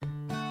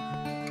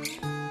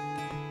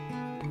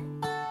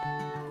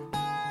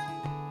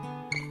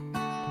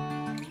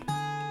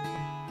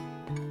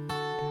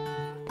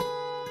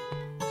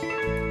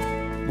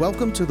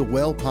Welcome to the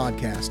Well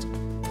Podcast.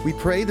 We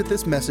pray that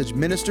this message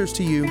ministers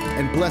to you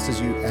and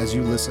blesses you as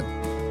you listen.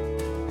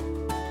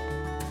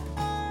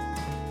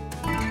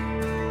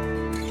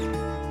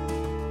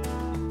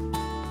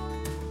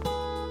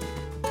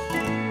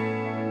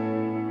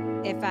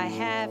 If I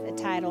have a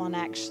title and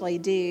actually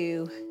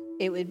do,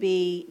 it would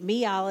be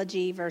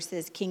Me-Ology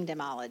versus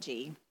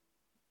Kingdom-Ology.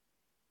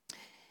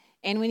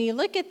 And when you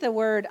look at the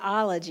word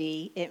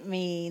ology, it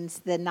means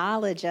the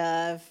knowledge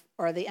of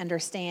or the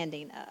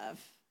understanding of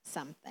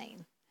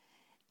something.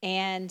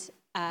 And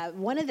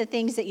one of the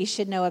things that you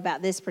should know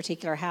about this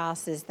particular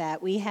house is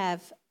that we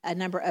have a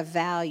number of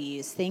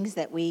values, things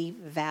that we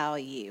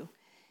value.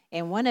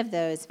 And one of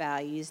those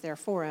values, there are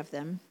four of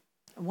them,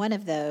 one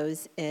of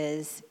those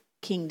is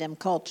kingdom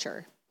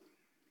culture.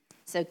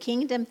 So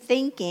kingdom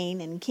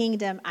thinking and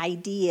kingdom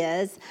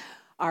ideas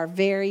are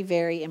very,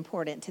 very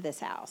important to this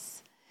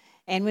house.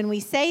 And when we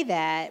say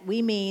that,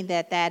 we mean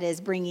that that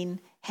is bringing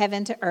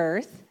heaven to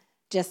earth,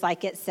 just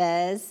like it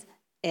says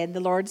in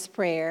the Lord's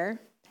Prayer,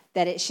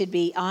 that it should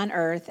be on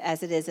earth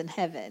as it is in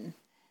heaven.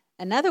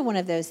 Another one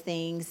of those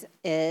things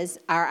is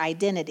our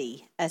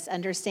identity, us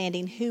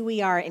understanding who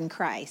we are in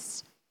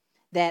Christ,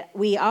 that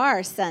we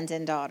are sons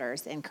and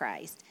daughters in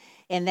Christ,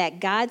 and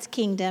that God's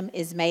kingdom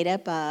is made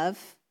up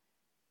of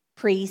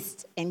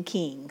priests and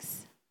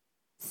kings.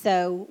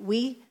 So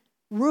we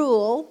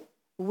rule,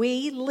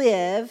 we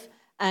live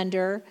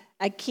under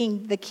the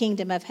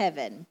kingdom of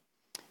heaven.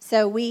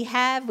 So we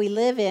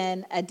live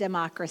in a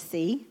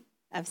democracy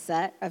of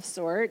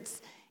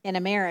sorts in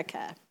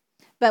America.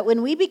 But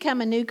when we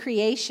become a new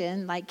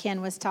creation, like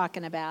Ken was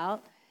talking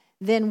about,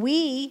 then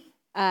we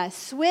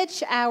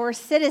switch our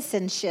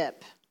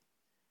citizenship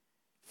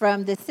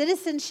from the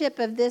citizenship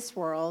of this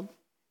world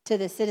to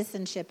the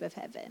citizenship of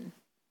heaven.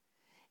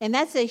 And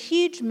that's a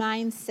huge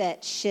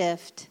mindset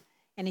shift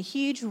and a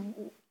huge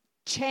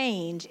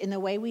change in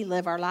the way we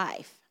live our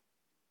life.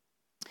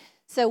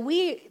 So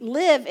we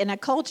live in a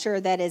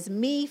culture that is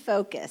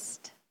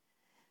me-focused.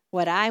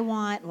 What I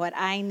want, what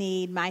I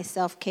need, my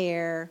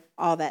self-care,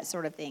 all that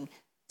sort of thing.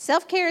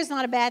 Self-care is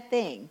not a bad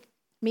thing.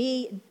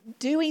 Me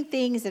doing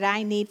things that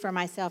I need for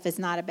myself is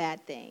not a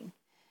bad thing.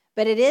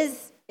 But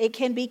it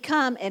can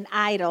become an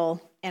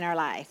idol in our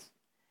life.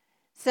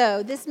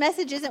 So this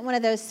message isn't one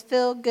of those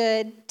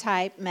feel-good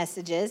type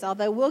messages,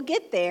 although we'll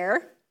get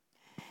there.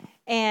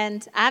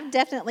 And I've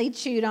definitely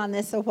chewed on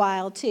this a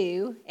while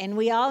too. And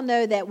we all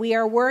know that we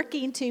are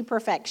working to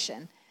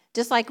perfection.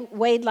 Just like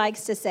Wade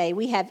likes to say,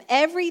 we have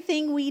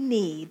everything we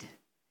need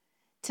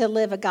to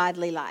live a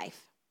godly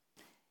life.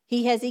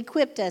 He has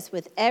equipped us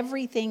with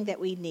everything that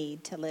we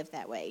need to live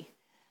that way.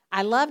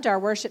 I loved our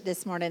worship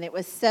this morning. It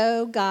was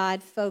so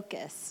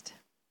God-focused.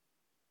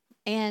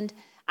 And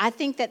I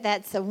think that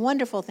that's a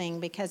wonderful thing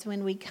because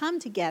when we come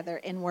together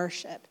in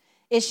worship,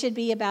 it should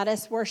be about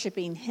us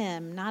worshiping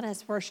Him, not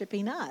us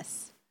worshiping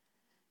us.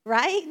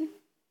 Right?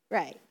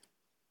 Right.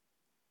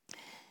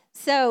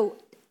 So,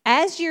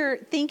 as you're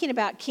thinking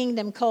about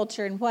kingdom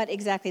culture and what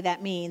exactly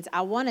that means,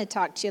 I want to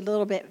talk to you a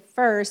little bit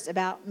first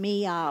about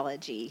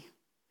Me-Ology.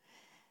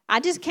 I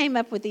just came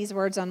up with these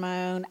words on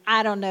my own.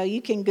 I don't know.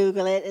 You can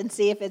Google it and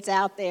see if it's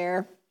out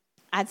there.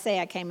 I'd say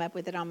I came up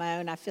with it on my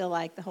own. I feel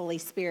like the Holy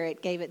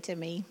Spirit gave it to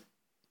me.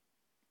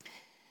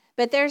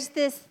 But there's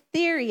this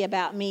theory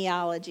about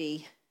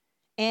Me-Ology.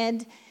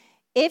 And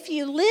if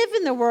you live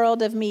in the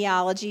world of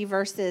Me-Ology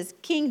versus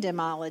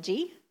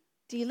Kingdom-Ology,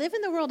 do you live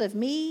in the world of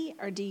me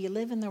or do you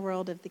live in the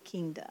world of the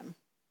kingdom?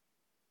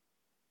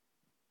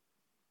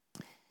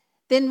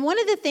 Then one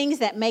of the things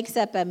that makes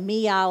up a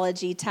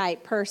Me-Ology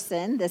type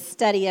person, the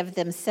study of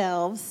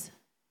themselves,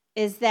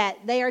 is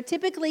that they are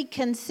typically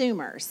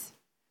consumers.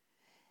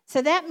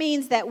 So that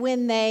means that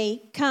when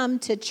they come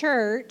to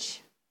church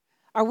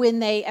or when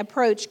they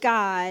approach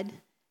God,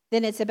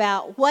 then it's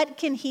about what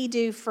can He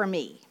do for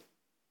me?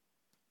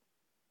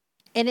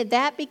 And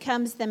that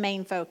becomes the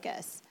main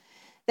focus.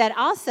 That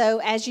also,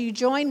 as you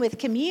join with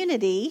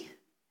community,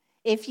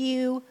 if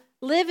you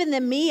live in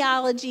the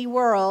Me-Ology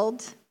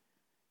world,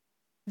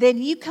 then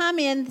you come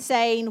in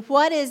saying,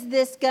 what is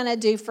this going to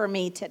do for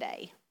me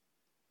today?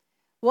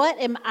 What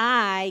am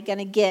I going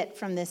to get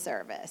from this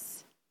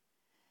service?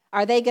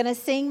 Are they going to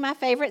sing my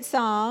favorite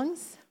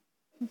songs?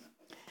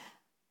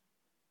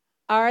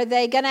 Are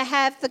they going to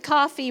have the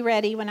coffee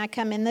ready when I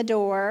come in the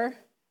door?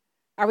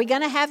 Are we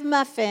going to have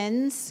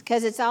muffins?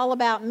 Because it's all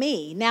about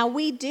me. Now,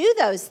 we do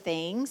those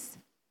things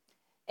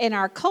in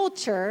our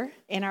culture,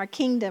 in our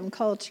kingdom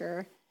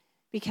culture,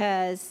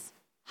 because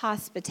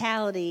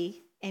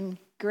hospitality and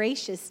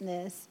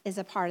graciousness is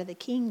a part of the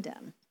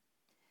kingdom.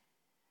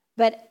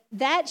 But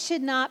that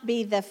should not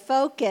be the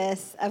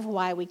focus of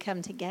why we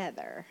come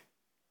together.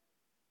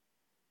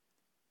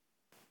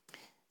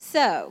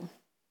 So,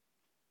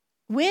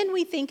 when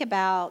we think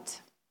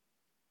about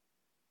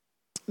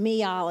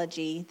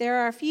Me-Ology, there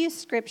are a few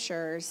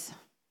scriptures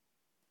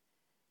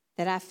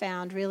that I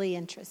found really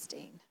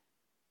interesting.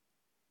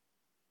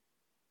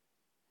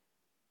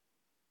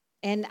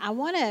 And I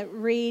want to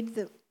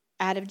read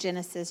out of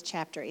Genesis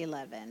chapter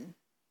 11.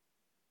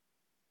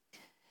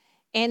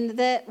 And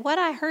what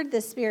I heard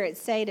the Spirit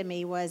say to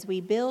me was, we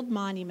build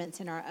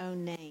monuments in our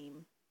own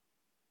name.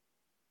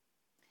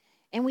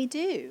 And we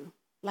do.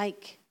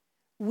 Like,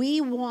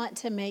 we want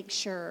to make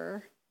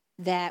sure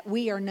that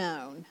we are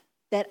known,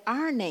 that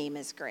our name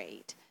is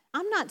great.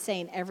 I'm not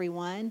saying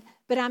everyone,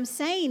 but I'm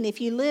saying if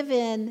you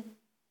live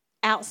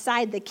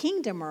outside the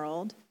kingdom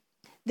world,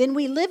 then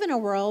we live in a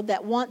world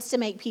that wants to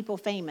make people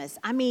famous.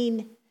 I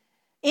mean,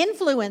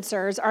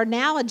 influencers are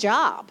now a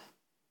job.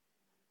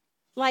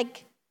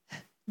 Like,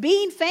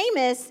 being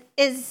famous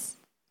is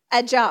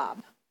a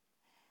job.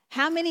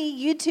 How many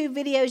YouTube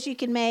videos you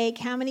can make,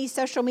 how many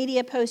social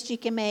media posts you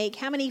can make,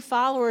 how many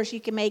followers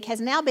you can make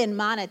has now been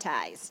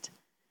monetized.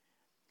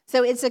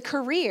 So it's a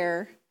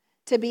career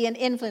to be an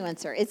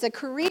influencer. It's a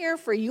career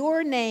for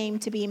your name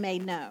to be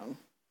made known.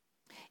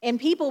 And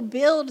people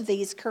build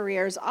these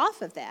careers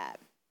off of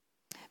that.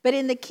 But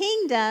in the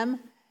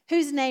kingdom,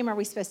 whose name are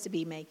we supposed to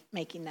be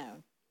making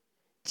known?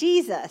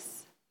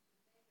 Jesus.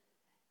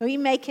 We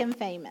make him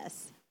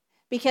famous.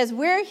 Because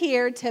we're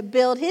here to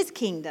build his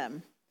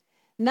kingdom,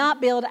 not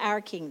build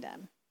our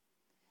kingdom.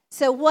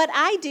 So what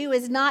I do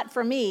is not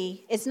for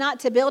me. It's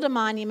not to build a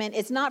monument.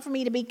 It's not for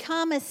me to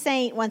become a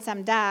saint once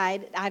I've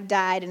died,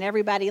 and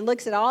everybody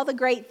looks at all the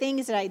great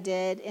things that I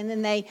did, and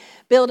then they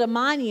build a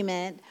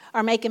monument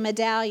or make a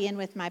medallion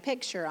with my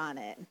picture on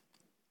it.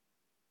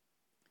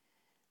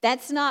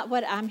 That's not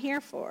what I'm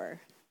here for.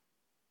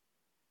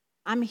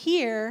 I'm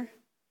here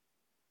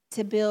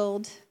to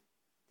build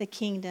the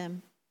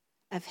kingdom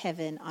of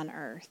heaven on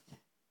earth.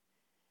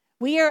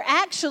 We are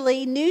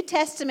actually New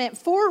Testament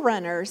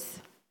forerunners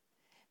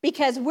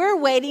because we're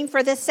waiting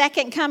for the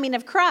second coming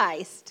of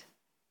Christ,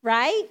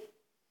 right?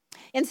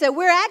 And so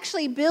we're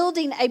actually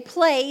building a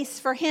place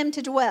for him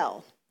to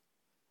dwell.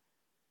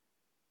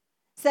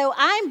 So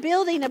I'm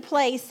building a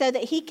place so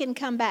that he can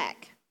come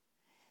back,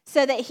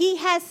 so that he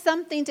has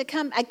something to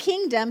come, a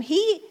kingdom.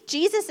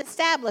 Jesus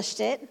established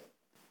it,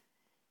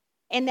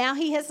 and now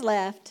he has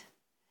left.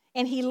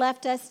 And he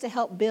left us to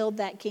help build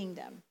that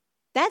kingdom.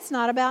 That's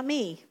not about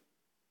me.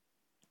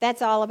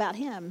 That's all about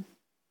him.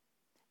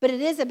 But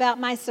it is about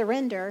my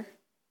surrender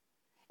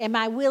and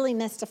my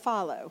willingness to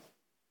follow.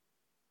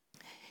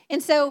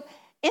 And so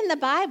in the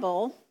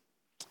Bible,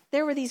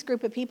 there were these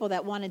group of people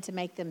that wanted to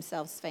make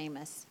themselves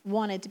famous,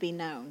 wanted to be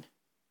known.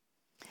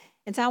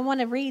 And so I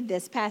want to read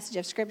this passage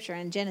of Scripture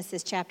in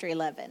Genesis chapter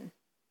 11.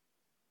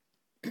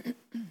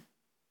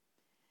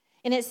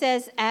 And it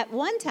says, at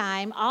one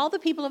time, all the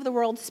people of the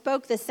world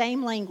spoke the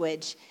same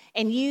language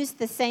and used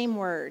the same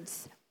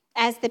words.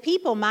 As the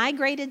people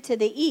migrated to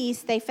the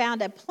east, they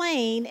found a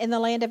plain in the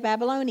land of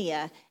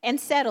Babylonia and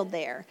settled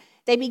there.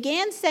 They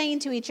began saying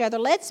to each other,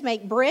 let's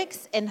make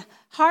bricks and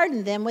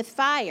harden them with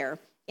fire.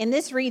 In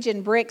this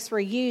region, bricks were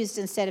used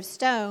instead of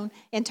stone,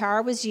 and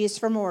tar was used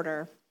for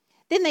mortar.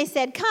 Then they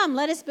said, come,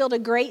 let us build a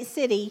great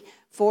city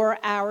for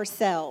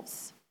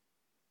ourselves,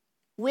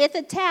 with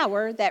a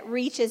tower that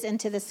reaches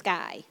into the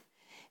sky.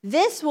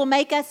 This will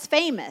make us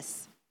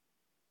famous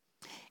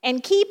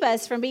and keep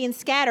us from being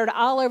scattered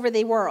all over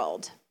the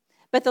world.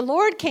 But the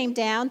Lord came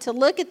down to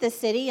look at the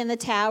city and the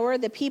tower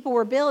the people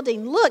were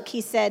building. Look,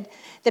 he said,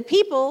 the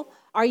people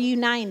are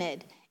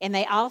united, and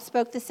they all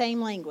spoke the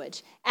same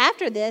language.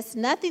 After this,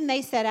 nothing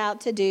they set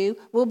out to do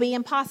will be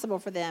impossible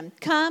for them.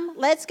 Come,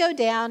 let's go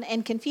down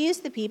and confuse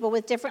the people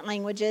with different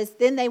languages.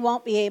 Then they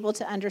won't be able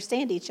to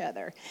understand each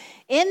other.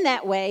 In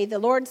that way, the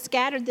Lord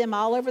scattered them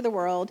all over the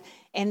world,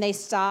 and they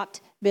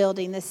stopped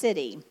building the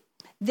city.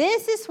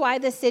 This is why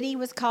the city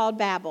was called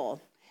Babel,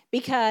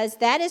 because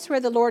that is where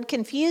the Lord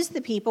confused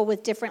the people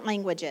with different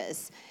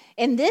languages.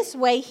 In this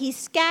way, he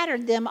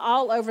scattered them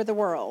all over the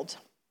world.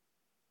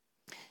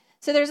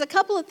 So there's a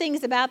couple of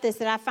things about this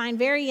that I find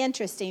very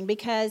interesting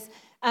because,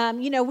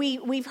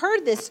 we've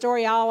heard this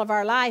story all of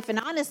our life. And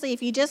honestly,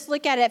 if you just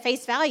look at it at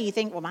face value, you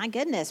think, well, my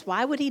goodness,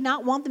 why would he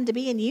not want them to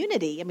be in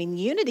unity? I mean,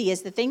 unity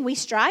is the thing we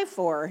strive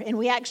for and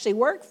we actually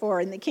work for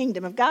in the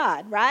kingdom of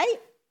God, right?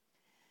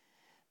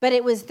 But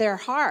it was their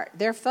heart,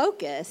 their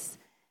focus.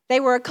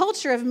 They were a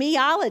culture of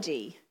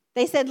Me-Ology.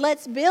 They said,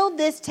 let's build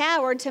this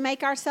tower to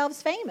make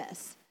ourselves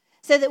famous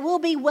so that we'll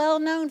be well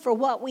known for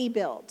what we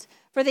built,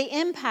 for the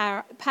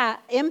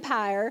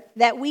empire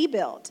that we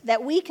built,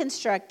 that we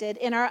constructed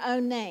in our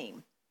own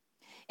name.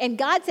 And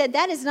God said,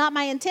 that is not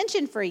my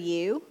intention for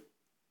you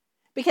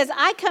because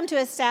I come to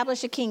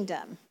establish a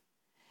kingdom.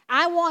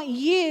 I want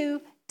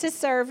you to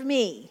serve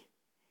me.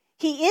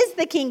 He is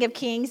the King of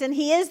Kings and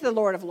he is the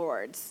Lord of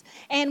Lords.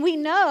 And we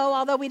know,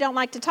 although we don't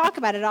like to talk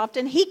about it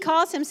often, he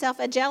calls himself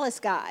a jealous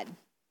God.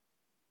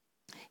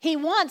 He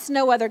wants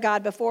no other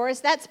God before us.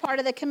 That's part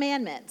of the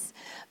commandments.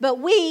 But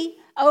we,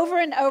 over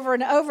and over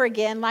and over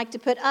again, like to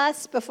put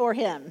us before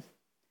him.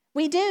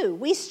 We do.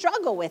 We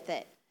struggle with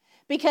it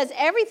because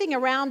everything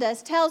around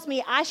us tells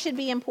me I should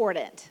be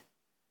important.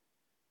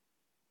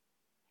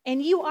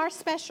 And you are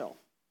special.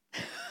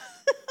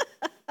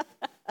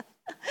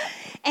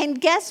 And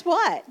guess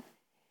what?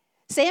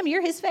 Sam,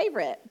 you're his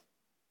favorite.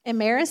 And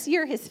Maris,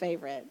 you're his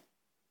favorite.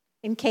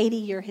 And Katie,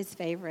 you're his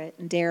favorite.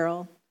 And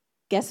Daryl,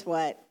 guess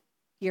what?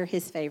 You're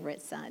his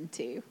favorite son,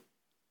 too.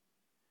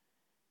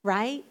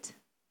 right?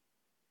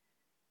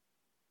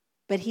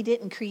 But he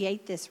didn't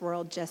create this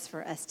world just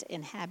for us to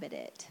inhabit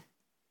it.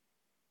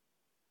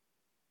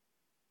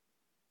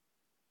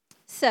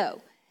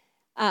 So,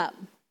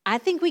 I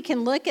think we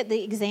can look at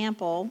the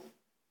example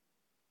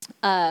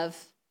of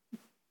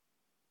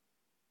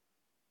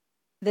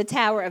the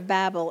Tower of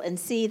Babel and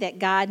see that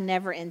God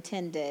never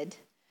intended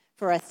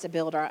for us to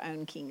build our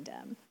own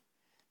kingdom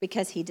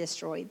because he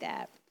destroyed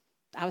that.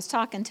 I was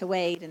talking to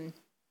Wade and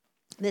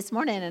this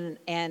morning,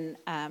 and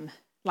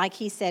like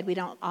he said, we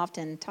don't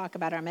often talk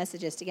about our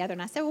messages together.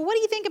 And I said, well, what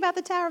do you think about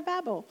the Tower of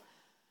Babel?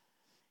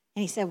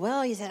 And he said,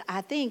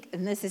 I think,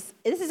 and this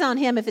is on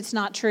him if it's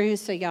not true,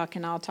 so y'all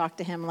can all talk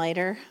to him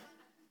later.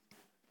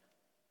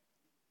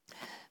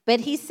 But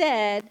he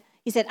said,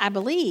 I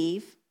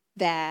believe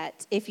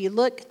that if you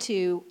look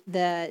to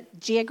the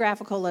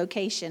geographical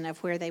location of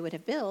where they would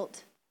have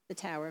built the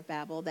Tower of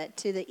Babel, that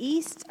to the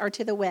east or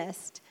to the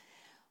west,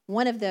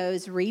 one of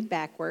those read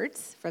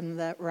backwards from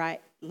the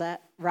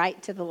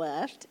right to the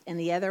left, and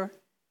the other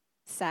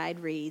side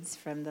reads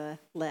from the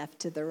left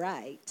to the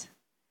right.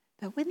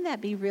 But wouldn't that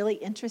be really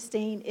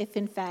interesting if,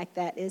 in fact,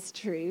 that is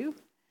true?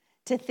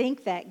 To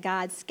think that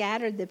God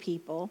scattered the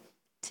people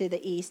to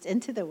the east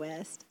and to the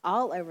west,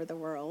 all over the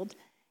world,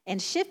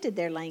 and shifted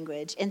their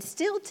language. And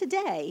still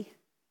today,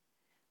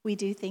 we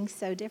do things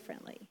so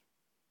differently.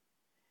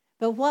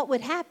 But what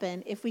would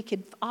happen if we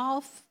could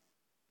all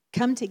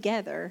come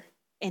together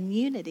in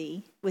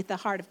unity with the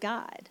heart of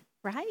God,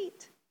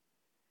 right?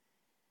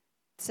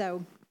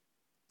 So,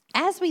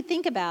 as we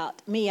think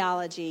about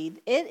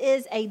Me-Ology, it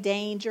is a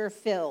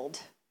danger-filled.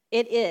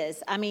 It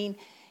is. I mean,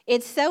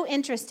 it's so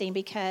interesting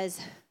because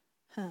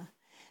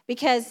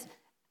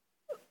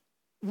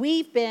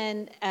we've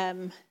been,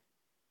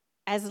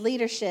 as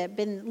leadership,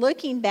 been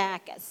looking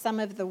back at some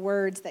of the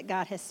words that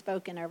God has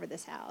spoken over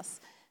this house,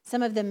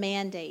 some of the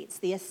mandates,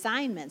 the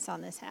assignments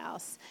on this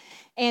house.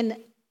 And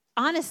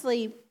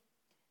honestly,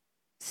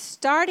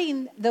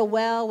 starting the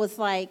well was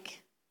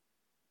like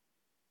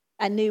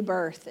a new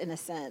birth in a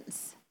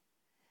sense.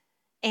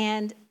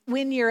 And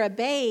when you're a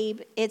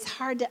babe, it's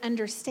hard to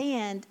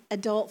understand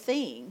adult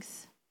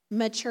things,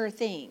 mature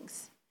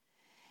things.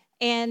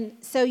 And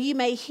so you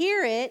may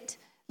hear it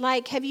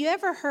like, have you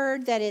ever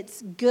heard that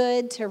it's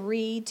good to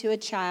read to a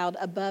child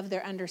above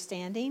their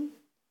understanding?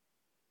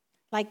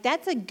 Like,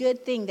 that's a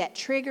good thing that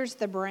triggers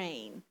the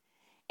brain.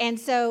 And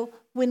so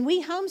when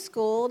we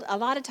homeschooled, a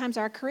lot of times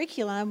our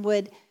curriculum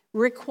would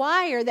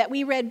require that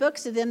we read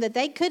books to them that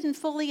they couldn't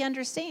fully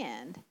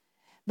understand.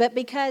 But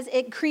because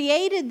it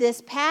created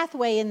this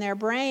pathway in their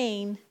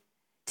brain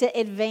to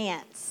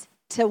advance,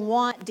 to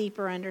want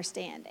deeper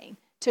understanding,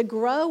 to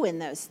grow in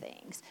those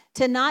things,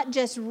 to not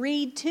just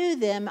read to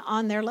them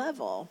on their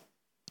level,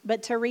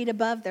 but to read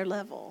above their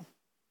level.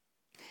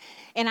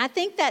 And I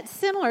think that's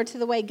similar to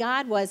the way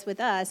God was with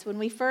us when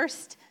we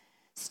first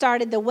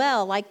started the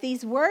well. Like,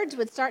 these words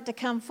would start to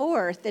come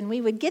forth, and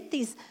we would get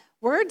these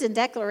words and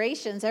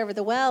declarations over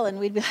the well, and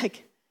we'd be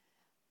like,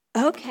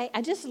 okay,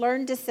 I just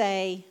learned to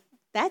say,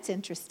 that's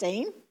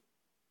interesting.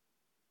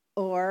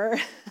 Or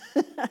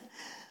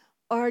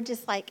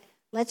just like,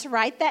 let's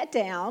write that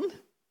down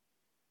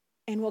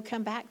and we'll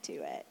come back to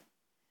it.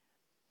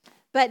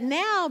 But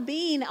now,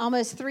 being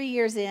almost 3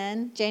 years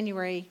in,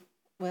 January,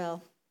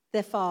 well,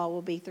 the fall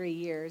will be 3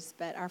 years,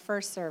 but our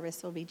first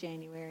service will be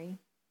January,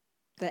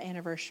 the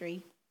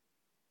anniversary.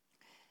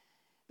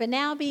 But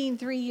now, being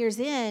 3 years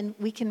in,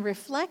 we can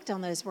reflect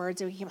on those words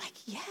and we can be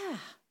like, yeah,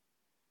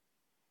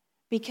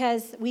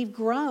 because we've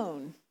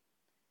grown.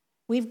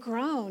 We've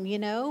grown, you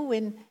know,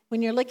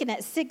 when you're looking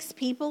at 6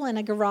 people in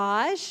a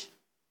garage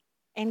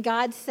and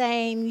God's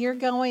saying you're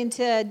going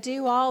to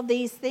do all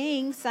these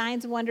things,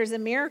 signs, wonders,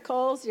 and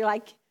miracles, you're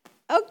like,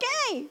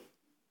 okay,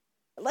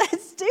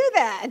 let's do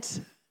that.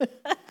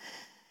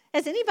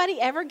 Has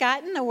anybody ever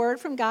gotten a word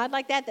from God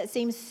like that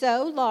seems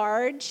so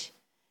large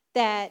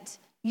that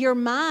your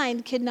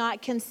mind could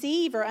not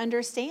conceive or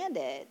understand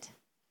it?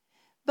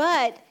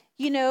 But,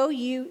 you know,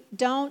 you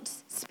don't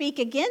speak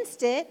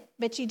against it,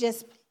 but you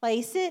just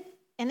place it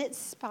in its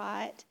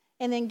spot,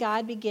 and then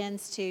God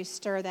begins to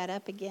stir that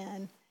up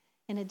again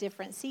in a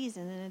different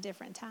season, in a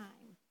different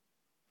time.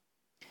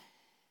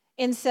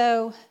 And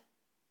so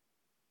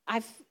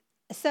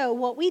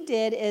what we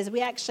did is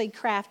we actually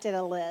crafted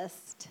a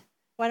list.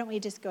 Why don't we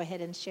just go ahead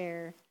and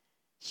share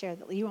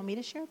you want me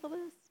to share the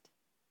list?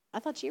 I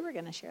thought you were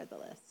going to share the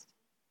list.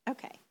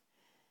 Okay.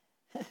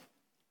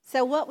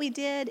 So what we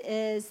did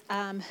is,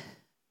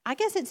 I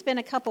guess it's been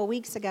a couple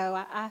weeks ago,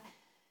 I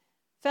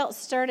felt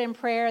stirred in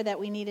prayer that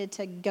we needed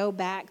to go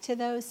back to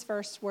those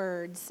first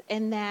words,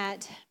 and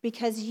that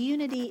because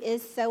unity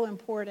is so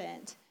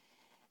important,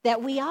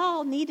 that we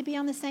all need to be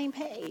on the same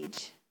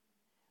page.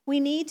 We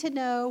need to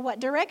know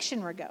what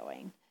direction we're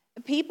going.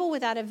 People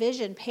without a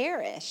vision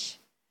perish.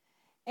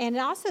 And it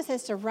also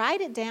says to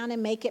write it down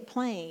and make it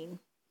plain.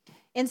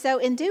 And so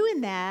in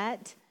doing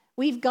that,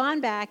 we've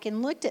gone back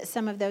and looked at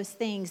some of those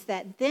things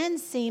that then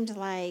seemed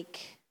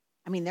like,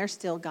 I mean, they're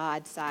still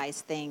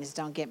God-sized things,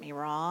 don't get me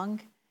wrong.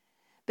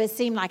 but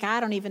seem like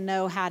I don't even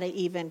know how to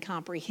even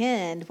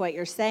comprehend what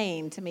you're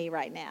saying to me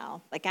right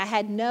now. Like I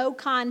had no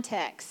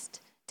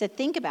context to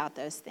think about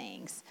those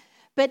things.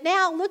 But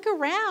now look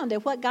around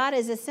at what God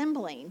is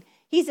assembling.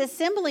 He's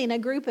assembling a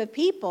group of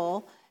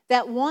people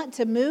that want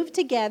to move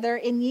together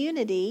in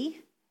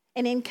unity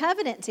and in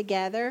covenant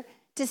together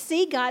to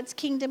see God's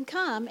kingdom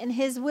come and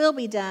his will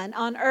be done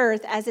on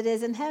earth as it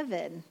is in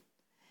heaven.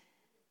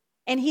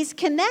 And he's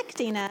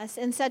connecting us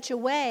in such a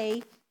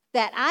way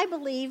that I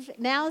believe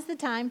now is the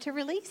time to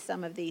release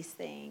some of these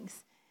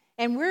things.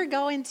 And we're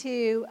going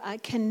to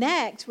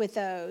connect with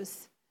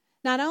those.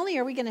 Not only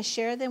are we going to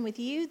share them with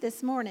you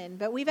this morning,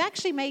 but we've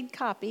actually made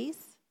copies,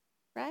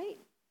 right?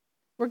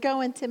 We're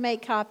going to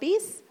make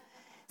copies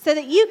so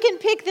that you can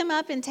pick them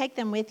up and take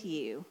them with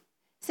you,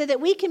 so that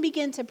we can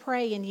begin to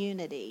pray in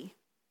unity,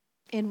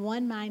 in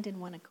one mind and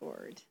one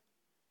accord.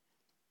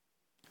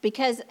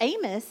 Because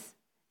Amos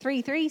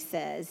 3:3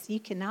 says you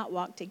cannot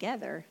walk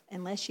together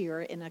unless you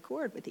are in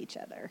accord with each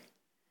other.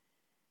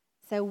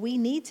 So we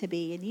need to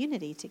be in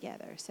unity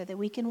together so that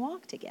we can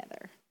walk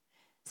together.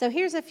 So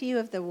here's a few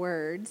of the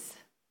words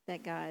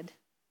that God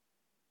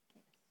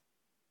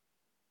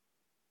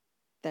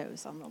gave.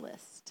 Those on the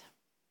list.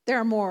 There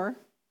are more.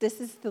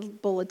 This is the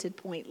bulleted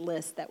point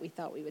list that we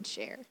thought we would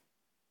share.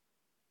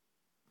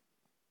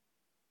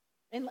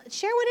 And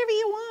share whatever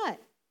you want.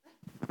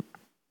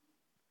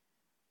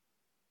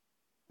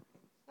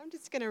 I'm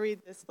just going to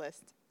read this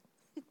list.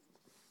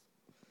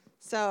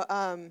 So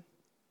I'm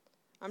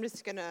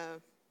just going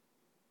to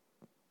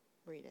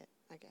read it,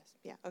 I guess.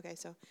 Yeah, okay.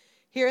 So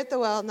here at the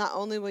well, not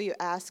only will you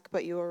ask,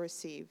 but you will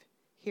receive.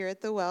 Here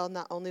at the well,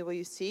 not only will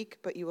you seek,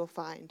 but you will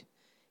find.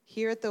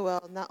 Here at the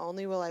well, not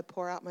only will I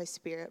pour out my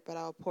spirit, but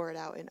I will pour it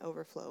out in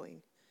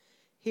overflowing.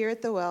 Here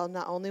at the well,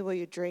 not only will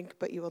you drink,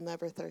 but you will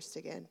never thirst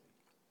again.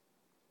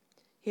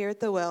 Here at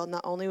the well,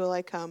 not only will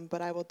I come,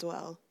 but I will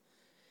dwell.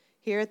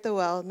 Here at the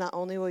well, not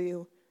only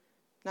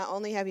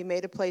have you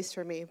made a place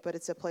for me, but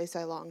it's a place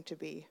I long to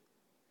be.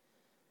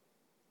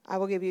 I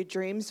will give you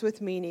dreams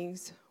with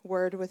meanings,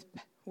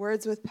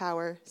 words with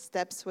power,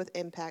 steps with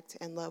impact,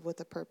 and love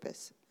with a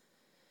purpose.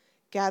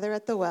 Gather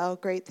at the well,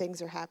 great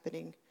things are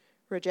happening.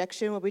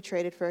 Rejection will be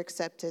traded for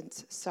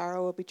acceptance.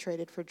 Sorrow will be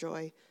traded for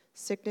joy.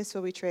 Sickness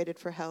will be traded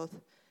for health.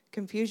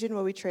 Confusion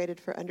will be traded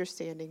for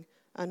understanding.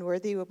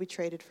 Unworthy will be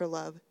traded for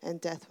love.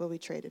 And death will be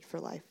traded for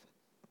life.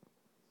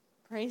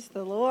 Praise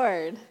the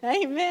Lord.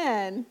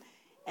 Amen.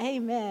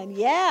 Amen.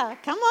 Yeah,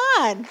 come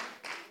on.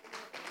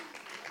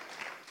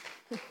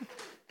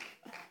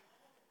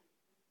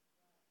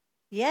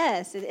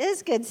 Yes, it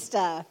is good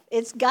stuff.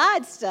 It's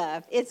God's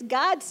stuff. It's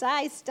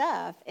God-sized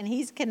stuff. And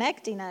he's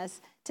connecting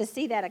us to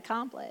see that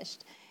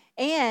accomplished.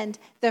 And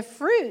the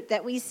fruit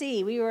that we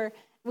see,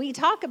 we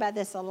talk about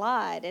this a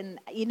lot. And,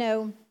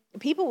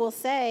 people will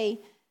say,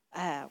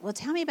 well,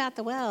 tell me about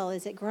the well.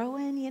 Is it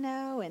growing,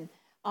 and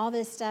all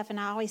this stuff. And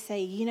I always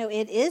say,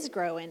 it is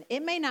growing.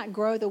 It may not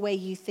grow the way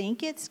you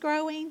think it's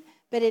growing,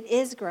 but it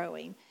is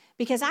growing.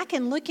 Because I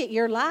can look at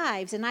your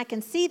lives and I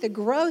can see the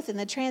growth and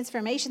the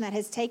transformation that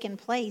has taken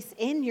place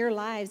in your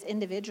lives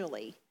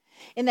individually.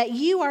 And that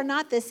you are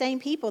not the same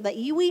people, that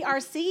we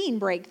are seeing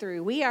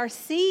breakthrough. We are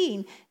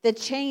seeing the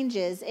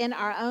changes in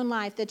our own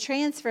life, the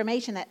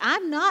transformation, that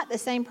I'm not the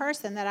same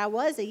person that I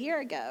was a year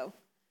ago.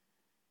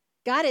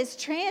 God is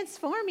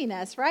transforming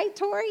us, right,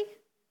 Tori?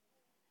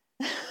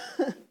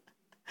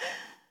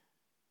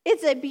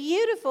 It's a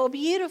beautiful,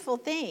 beautiful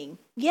thing.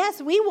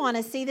 Yes, we want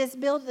to see this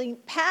building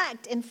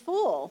packed and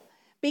full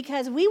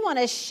because we want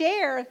to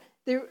share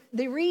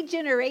the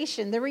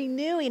regeneration, the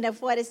renewing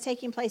of what is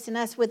taking place in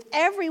us with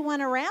everyone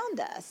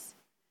around us.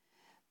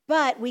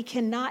 But we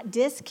cannot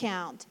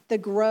discount the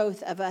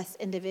growth of us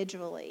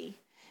individually.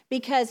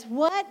 Because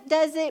what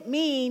does it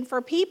mean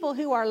for people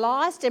who are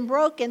lost and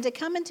broken to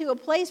come into a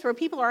place where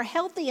people are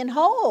healthy and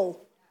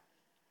whole?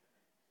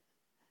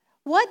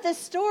 What the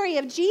story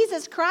of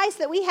Jesus Christ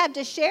that we have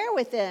to share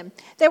with them.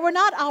 That we're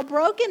not all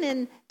broken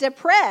and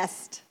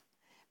depressed,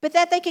 but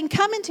that they can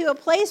come into a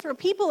place where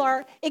people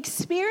are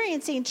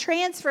experiencing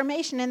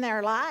transformation in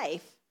their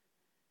life.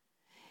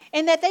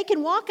 And that they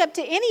can walk up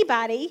to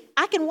anybody.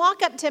 I can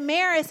walk up to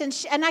Maris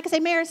and I can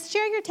say, Maris,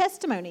 share your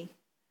testimony.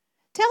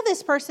 Tell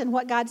this person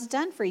what God's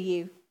done for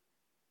you.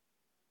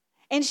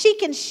 And she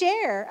can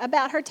share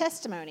about her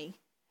testimony.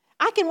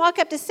 I can walk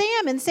up to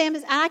Sam and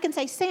I can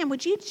say, Sam,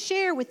 would you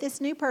share with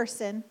this new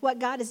person what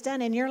God has done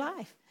in your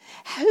life?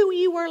 Who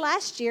you were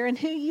last year and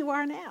who you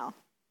are now.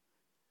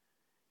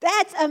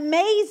 That's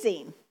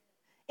amazing.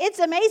 It's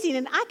amazing.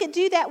 And I could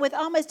do that with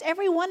almost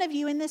every one of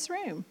you in this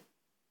room.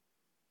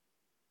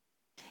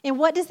 And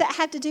what does that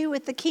have to do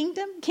with the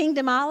kingdom,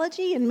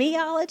 Kingdom-Ology and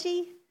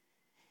Me-Ology?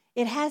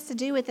 It has to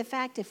do with the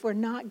fact if we're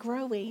not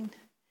growing,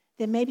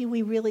 then maybe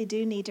we really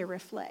do need to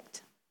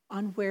reflect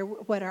on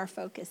what our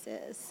focus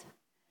is.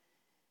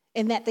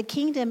 And that the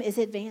kingdom is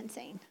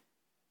advancing.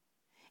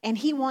 And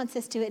he wants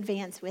us to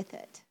advance with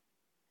it.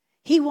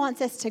 He wants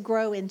us to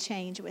grow and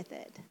change with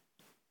it.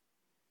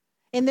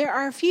 And there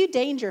are a few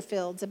danger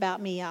fields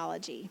about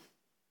Me-Ology.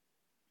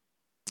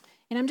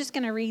 And I'm just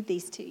going to read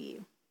these to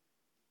you.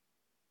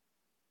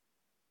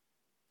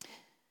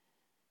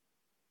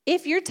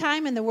 If your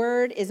time in the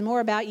Word is more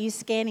about you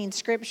scanning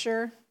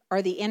Scripture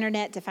or the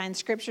internet to find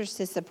scriptures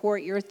to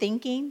support your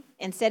thinking,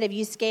 instead of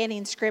you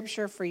scanning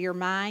Scripture for your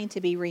mind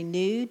to be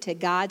renewed to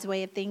God's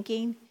way of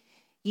thinking,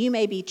 you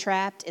may be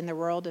trapped in the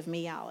world of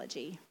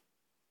Me-Ology.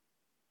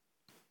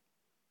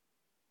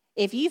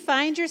 If you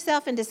find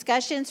yourself in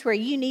discussions where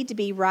you need to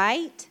be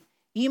right,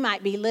 you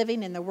might be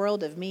living in the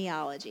world of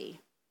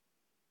Me-Ology.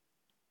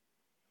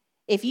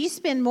 If you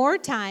spend more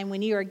time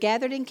when you are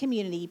gathered in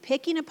community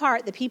picking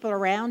apart the people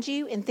around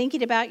you and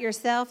thinking about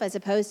yourself as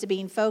opposed to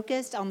being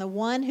focused on the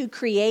one who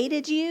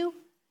created you,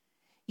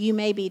 you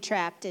may be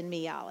trapped in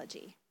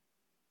Me-Ology.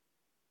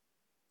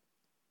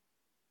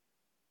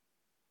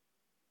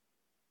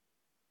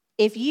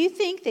 If you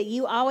think that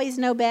you always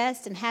know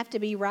best and have to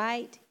be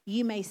right,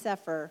 you may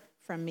suffer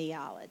from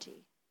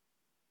Me-Ology.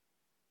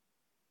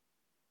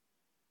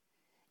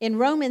 In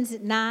Romans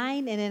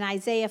 9 and in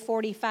Isaiah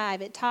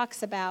 45, it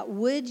talks about,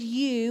 would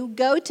you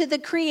go to the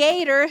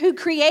Creator who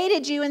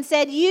created you and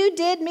said, you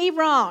did me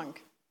wrong?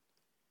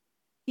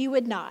 You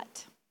would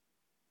not.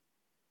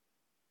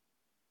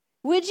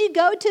 Would you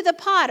go to the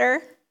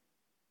potter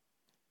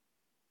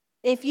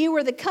if you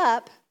were the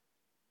cup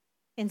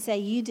and say,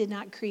 you did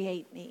not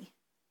create me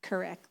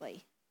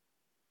correctly?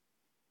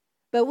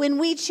 But when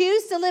we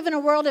choose to live in a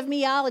world of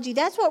Me-Ology,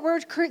 that's what we're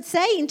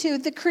saying to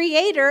the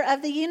creator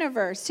of the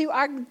universe, to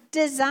our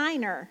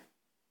designer.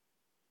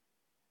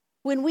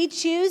 When we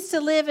choose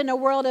to live in a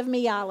world of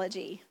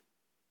Me-Ology,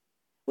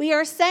 we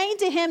are saying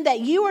to him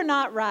that you are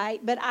not right,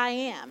 but I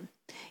am.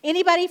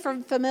 Anybody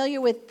familiar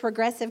with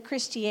progressive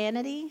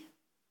Christianity?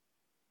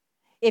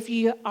 If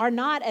you are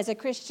not as a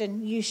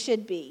Christian, you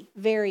should be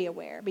very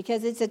aware,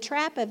 because it's a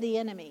trap of the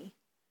enemy.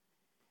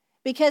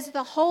 Because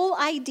the whole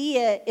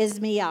idea is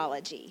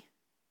Me-Ology.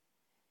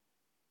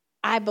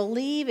 I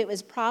believe it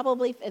was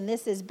probably, and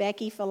this is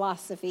Becky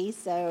philosophy,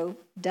 so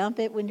dump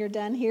it when you're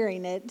done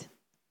hearing it.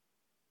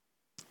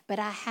 But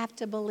I have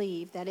to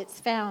believe that its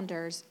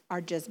founders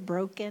are just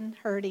broken,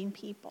 hurting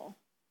people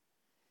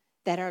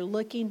that are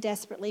looking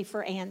desperately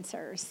for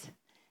answers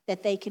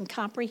that they can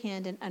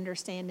comprehend and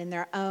understand in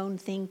their own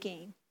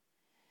thinking.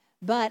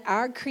 But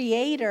our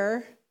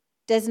Creator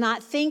does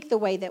not think the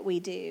way that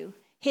we do.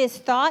 His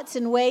thoughts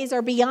and ways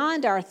are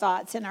beyond our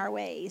thoughts and our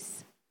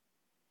ways.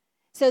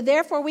 So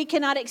therefore, we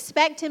cannot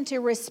expect him to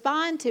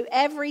respond to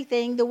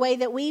everything the way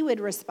that we would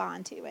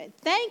respond to it.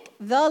 Thank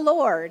the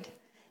Lord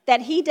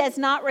that he does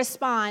not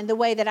respond the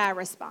way that I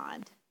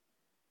respond.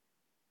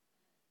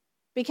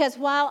 Because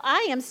while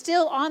I am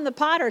still on the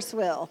potter's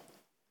wheel,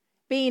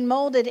 being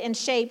molded and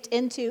shaped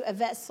into a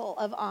vessel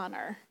of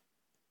honor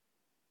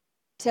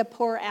to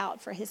pour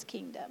out for his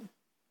kingdom.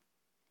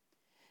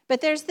 But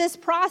there's this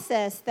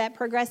process that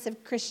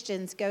progressive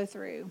Christians go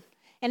through,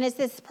 and it's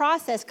this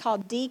process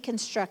called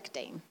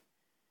deconstructing.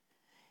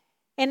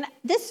 And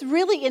this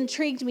really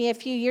intrigued me a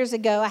few years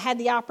ago. I had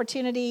the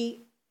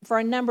opportunity for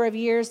a number of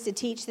years to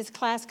teach this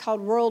class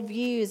called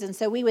Worldviews. And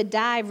so we would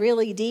dive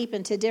really deep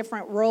into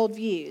different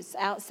worldviews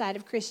outside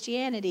of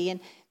Christianity.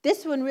 And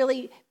this one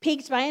really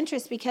piqued my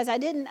interest because I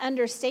didn't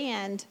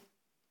understand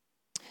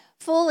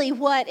fully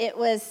what it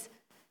was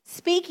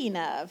speaking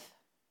of.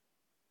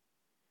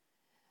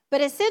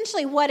 But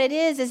essentially what it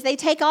is they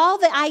take all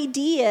the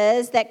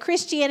ideas that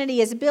Christianity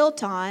is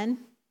built on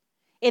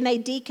and they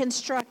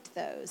deconstruct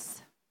those.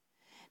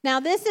 Now,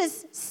 this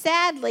is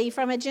sadly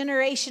from a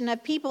generation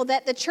of people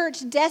that the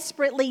church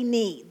desperately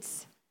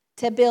needs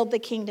to build the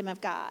kingdom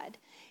of God.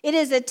 It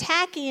is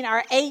attacking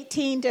our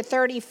 18 to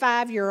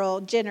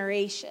 35-year-old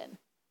generation.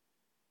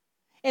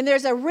 And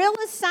there's a real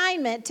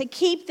assignment to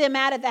keep them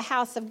out of the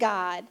house of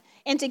God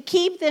and to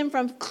keep them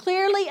from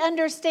clearly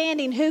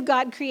understanding who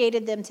God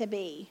created them to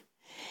be.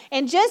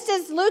 And just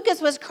as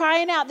Lucas was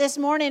crying out this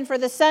morning for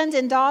the sons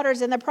and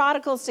daughters and the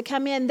prodigals to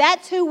come in,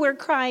 that's who we're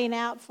crying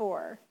out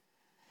for.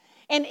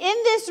 And in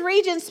this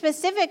region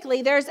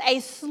specifically, there's a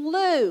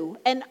slew,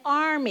 an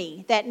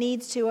army that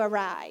needs to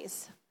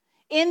arise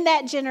in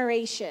that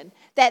generation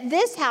that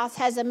this house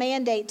has a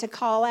mandate to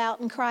call out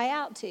and cry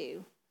out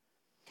to.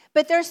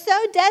 But they're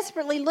so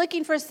desperately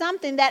looking for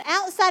something that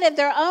outside of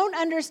their own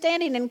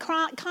understanding and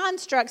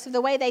constructs of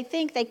the way they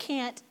think, they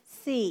can't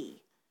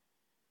see.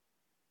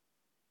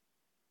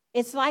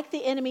 It's like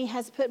the enemy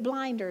has put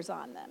blinders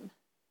on them.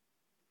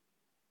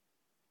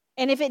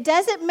 And if it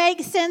doesn't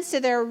make sense to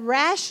their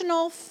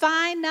rational,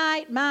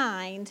 finite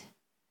mind,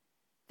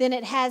 then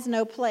it has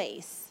no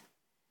place.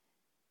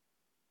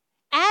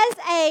 As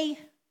a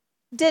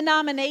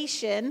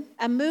denomination,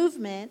 a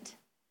movement,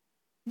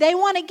 they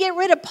want to get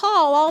rid of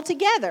Paul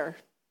altogether.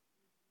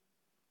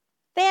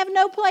 They have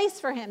no place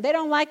for him. They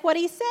don't like what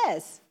he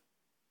says.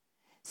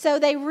 So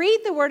they read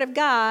the Word of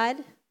God,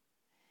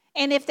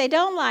 and if they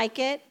don't like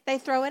it, they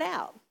throw it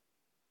out.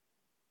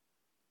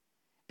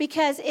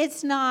 Because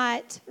it's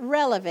not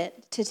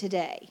relevant to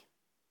today.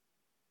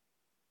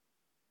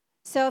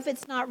 So if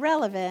it's not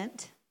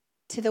relevant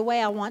to the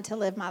way I want to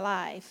live my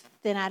life,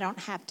 then I don't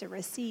have to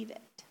receive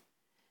it.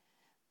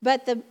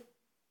 But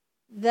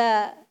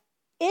the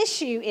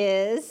issue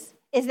is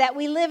that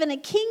we live in a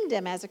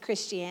kingdom as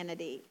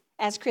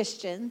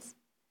Christians,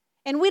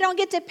 And we don't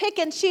get to pick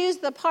and choose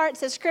the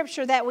parts of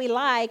Scripture that we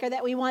like or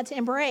that we want to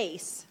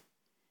embrace.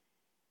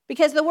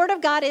 Because the Word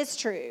of God is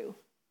true.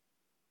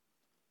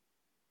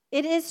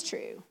 It is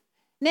true.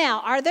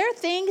 Now, are there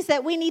things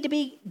that we need to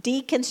be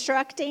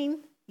deconstructing?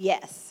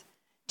 Yes.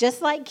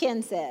 Just like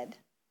Ken said,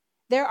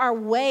 there are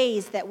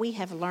ways that we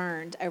have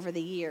learned over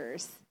the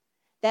years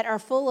that are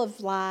full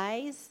of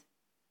lies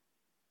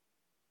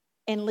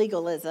and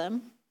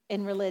legalism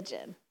and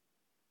religion.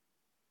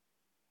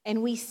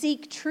 And we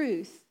seek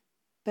truth,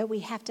 but we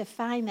have to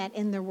find that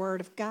in the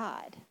Word of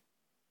God.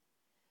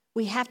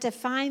 We have to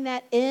find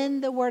that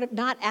in the Word of,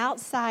 not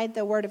outside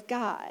the Word of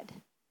God.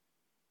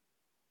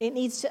 It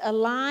needs to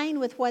align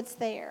with what's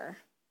there.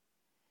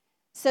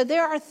 So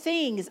there are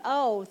things,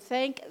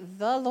 thank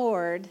the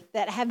Lord,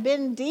 that have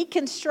been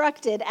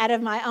deconstructed out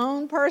of my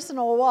own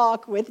personal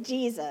walk with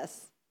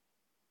Jesus.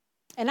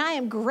 And I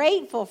am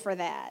grateful for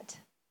that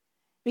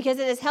because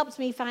it has helped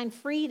me find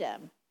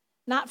freedom.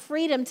 Not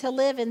freedom to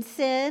live in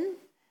sin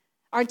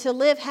or to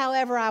live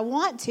however I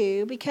want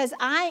to, because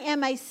I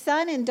am a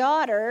son and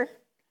daughter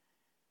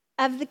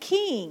of the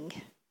King.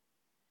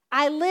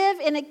 I live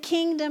in a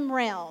kingdom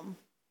realm.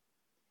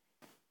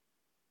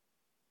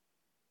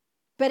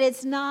 But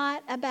it's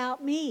not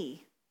about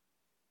me.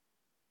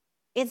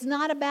 It's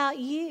not about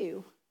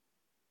you.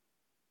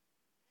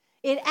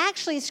 It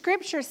actually,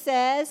 Scripture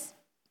says,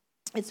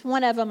 it's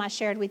one of them I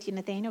shared with you,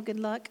 Nathaniel, good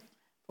luck,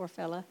 poor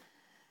fella,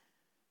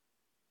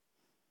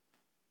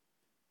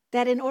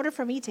 that in order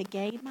for me to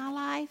gain my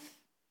life,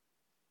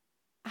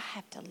 I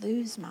have to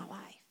lose my life.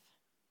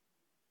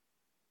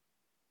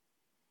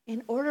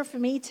 In order for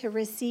me to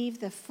receive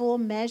the full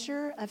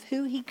measure of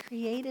who He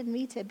created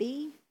me to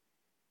be,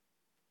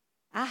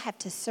 I have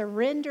to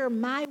surrender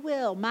my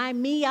will, my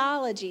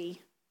Me-Ology,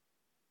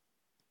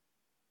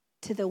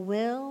 to the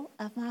will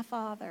of my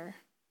Father,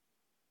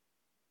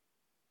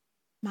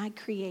 my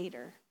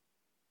Creator.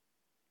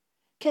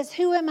 Because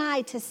who am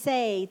I to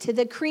say to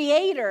the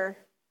Creator,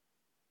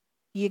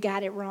 you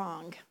got it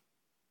wrong?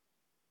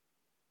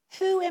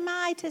 Who am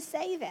I to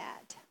say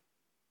that?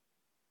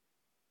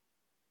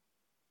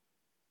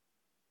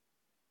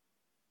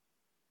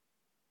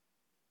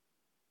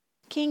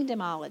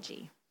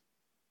 Kingdom-Ology.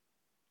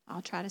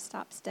 I'll try to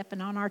stop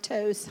stepping on our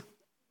toes.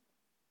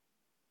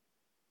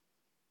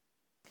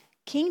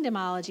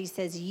 Kingdom-Ology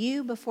says,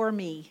 you before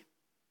me.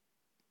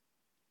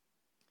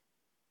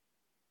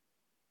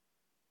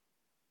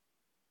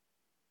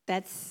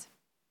 That's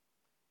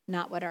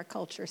not what our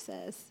culture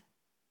says.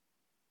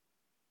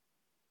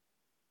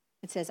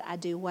 It says, I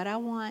do what I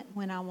want,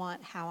 when I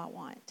want, how I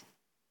want.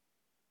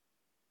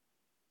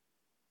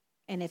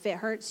 And if it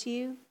hurts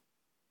you,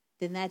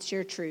 then that's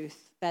your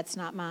truth. That's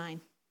not mine.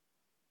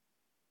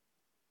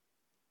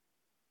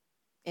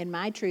 And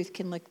my truth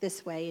can look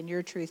this way, and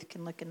your truth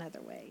can look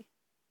another way.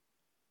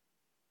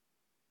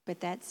 But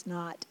that's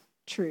not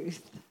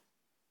truth.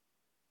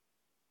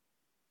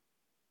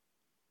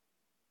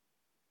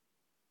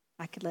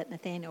 I could let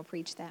Nathaniel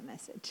preach that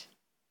message.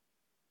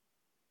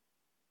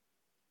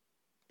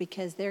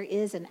 Because there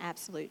is an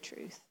absolute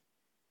truth.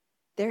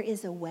 There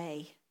is a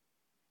way.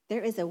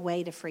 There is a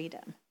way to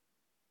freedom.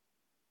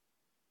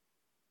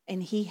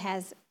 And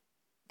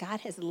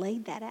God has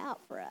laid that out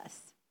for us.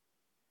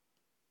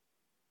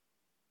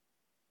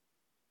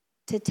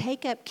 To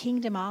take up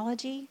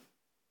Kingdom-Ology,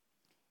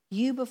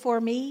 you before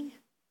me,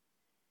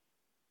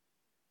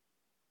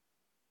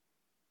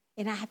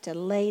 and I have to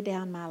lay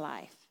down my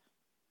life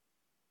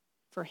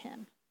for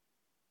Him.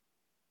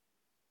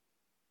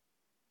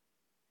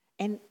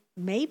 And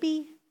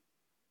maybe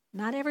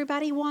not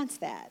everybody wants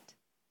that.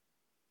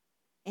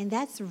 And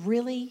that's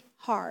really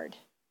hard.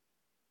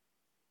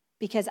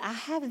 Because I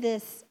have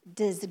this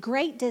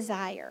great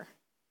desire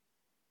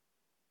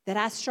that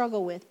I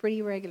struggle with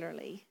pretty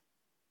regularly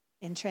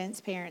in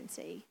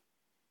transparency,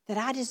 that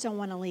I just don't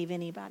want to leave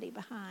anybody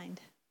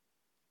behind.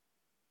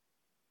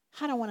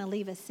 I don't want to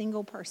leave a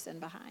single person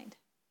behind.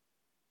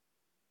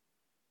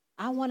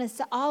 I want us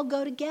to all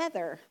go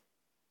together.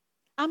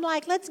 I'm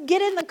like, let's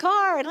get in the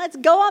car and let's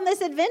go on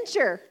this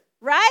adventure,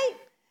 right?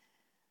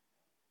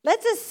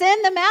 Let's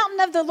ascend the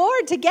mountain of the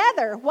Lord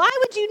together. Why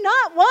would you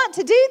not want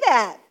to do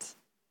that?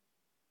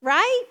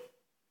 Right?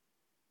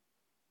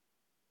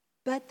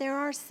 But there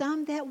are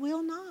some that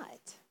will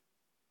not.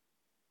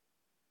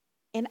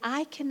 And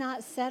I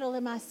cannot settle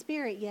in my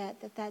spirit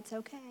yet that that's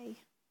okay.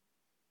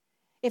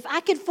 If I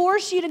could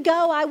force you to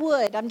go, I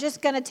would. I'm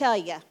just going to tell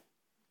you.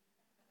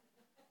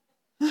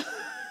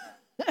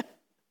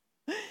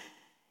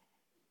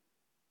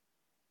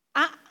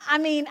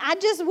 I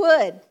just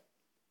would.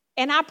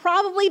 And I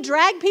probably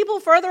drag people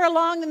further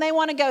along than they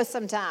want to go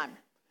sometime.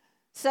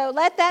 So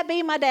let that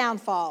be my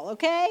downfall,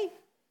 okay?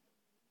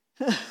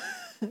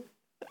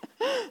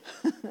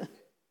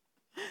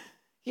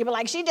 You'll be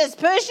like, she just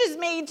pushes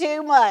me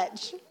too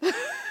much.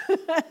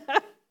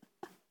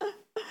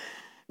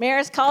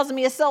 Maris calls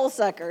me a soul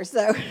sucker,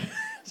 so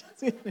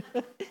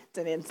it's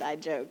an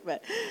inside joke,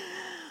 but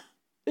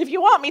if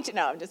you want me to,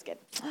 no, I'm just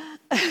kidding.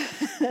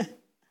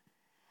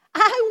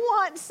 I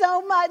want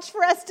so much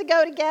for us to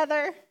go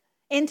together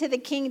into the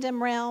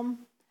kingdom realm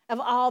of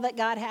all that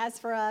God has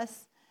for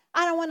us.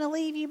 I don't want to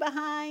leave you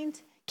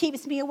behind.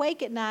 Keeps me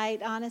awake at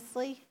night,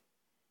 honestly,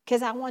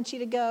 because I want you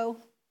to go.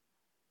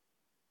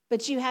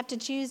 But you have to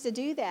choose to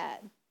do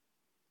that.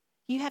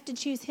 You have to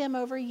choose him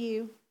over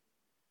you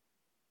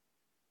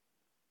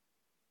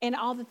and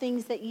all the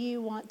things that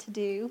you want to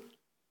do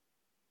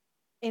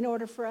in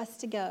order for us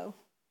to go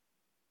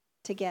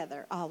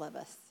together, all of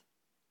us.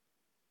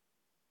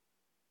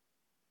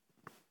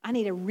 I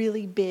need a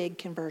really big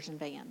conversion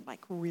van,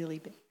 like really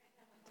big.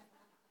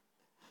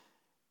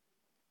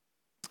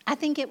 I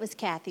think it was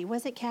Kathy.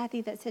 Was it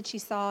Kathy that said she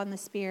saw in the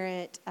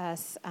Spirit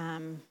us,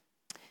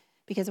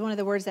 because one of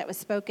the words that was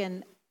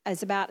spoken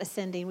is about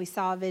ascending. We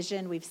saw a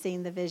vision. We've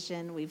seen the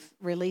vision. We've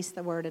released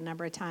the word a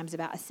number of times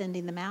about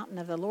ascending the mountain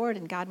of the Lord,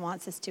 and God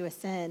wants us to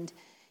ascend.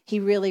 He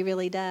really,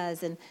 really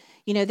does. And,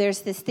 you know,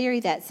 there's this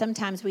theory that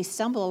sometimes we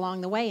stumble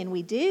along the way, and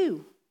we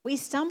do. We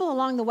stumble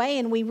along the way,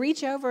 and we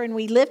reach over, and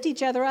we lift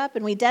each other up,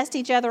 and we dust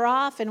each other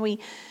off, and we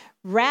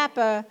wrap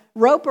a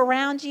rope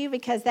around you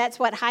because that's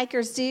what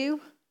hikers do.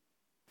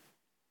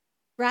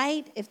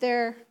 Right? If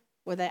they're,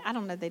 I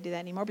don't know if they do that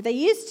anymore, but they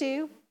used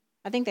to.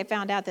 I think they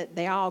found out that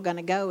they're all going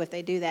to go if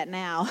they do that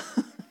now.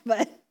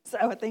 But so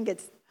I think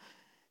it's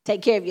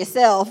take care of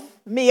yourself.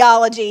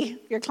 Me-Ology.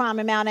 If you're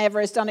climbing Mount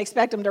Everest, don't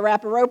expect them to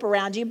wrap a rope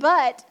around you.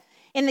 But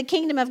in the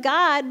kingdom of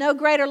God, no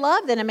greater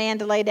love than a man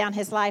to lay down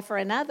his life for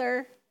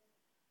another.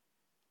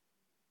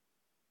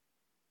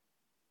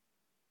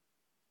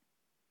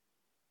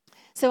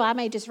 So I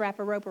may just wrap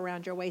a rope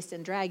around your waist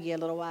and drag you a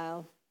little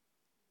while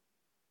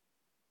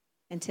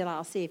until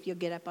I'll see if you'll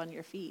get up on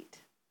your feet.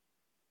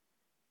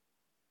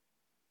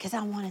 Because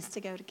I want us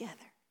to go together.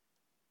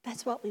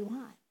 That's what we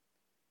want.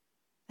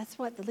 That's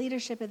what the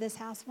leadership of this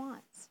house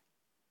wants.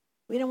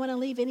 We don't want to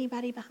leave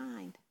anybody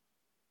behind.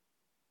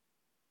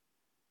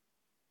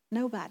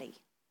 Nobody.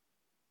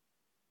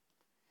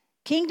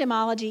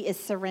 Kingdom-Ology is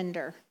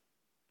surrender.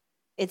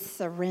 It's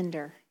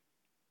surrender.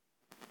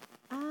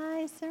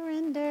 I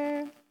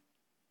surrender.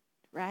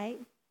 Right?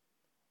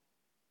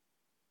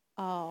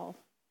 All.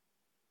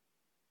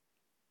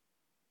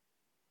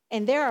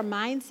 And there are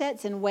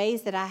mindsets and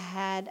ways that I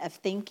had of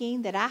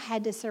thinking that I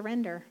had to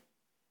surrender.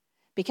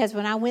 Because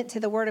when I went to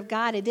the Word of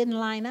God, it didn't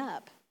line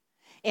up.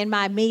 In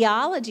my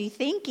Me-Ology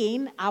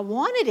thinking, I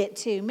wanted it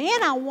to.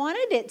 Man, I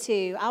wanted it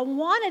to. I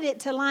wanted it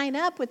to line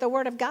up with the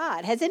Word of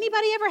God. Has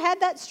anybody ever had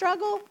that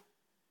struggle?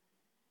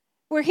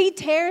 Where he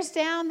tears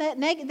down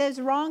those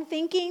wrong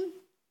thinking,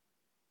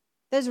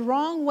 those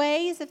wrong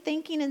ways of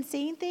thinking and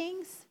seeing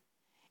things?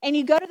 And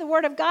you go to the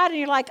Word of God and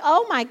you're like,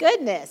 oh my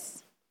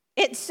goodness,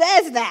 it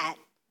says that.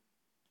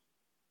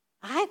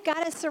 I've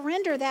got to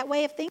surrender that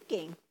way of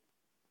thinking.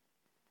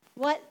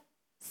 What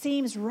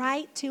seems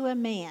right to a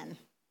man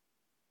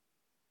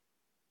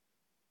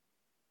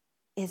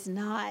is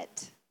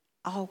not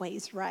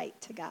always right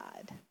to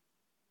God.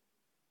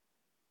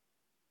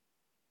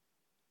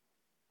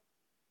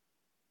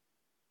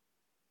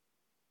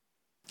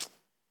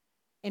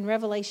 In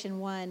Revelation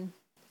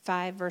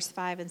 1:5, verse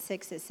 5 and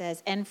 6, it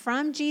says, and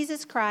from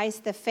Jesus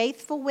Christ, the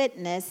faithful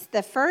witness,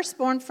 the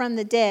firstborn from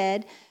the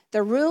dead,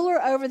 the ruler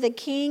over the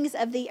kings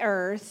of the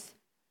earth,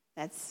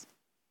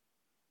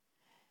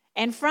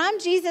 and from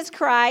Jesus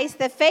Christ,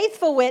 the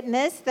faithful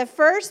witness, the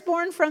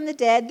firstborn from the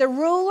dead, the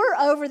ruler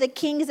over the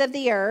kings of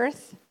the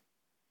earth,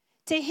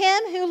 to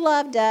him who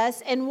loved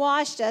us and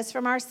washed us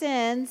from our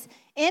sins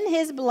in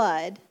his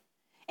blood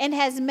and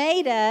has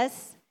made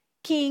us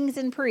kings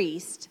and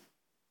priests,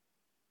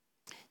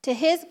 to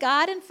his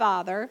God and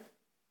Father,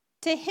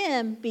 to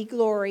him be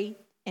glory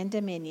and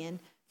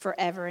dominion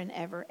forever and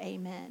ever.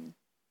 Amen.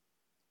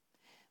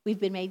 We've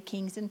been made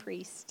kings and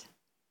priests.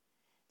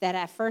 That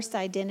our first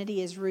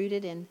identity is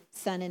rooted in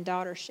son and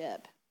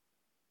daughtership.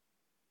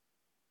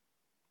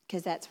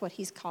 Because that's what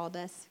he's called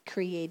us,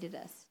 created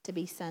us to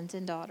be sons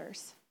and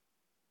daughters.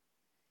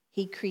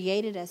 He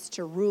created us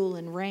to rule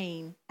and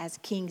reign as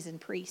kings and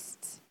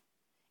priests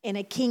in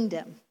a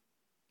kingdom.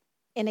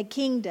 In a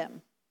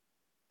kingdom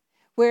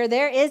where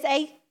there is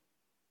a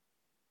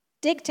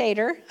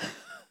dictator,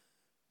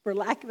 for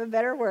lack of a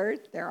better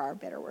word. There are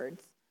better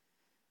words.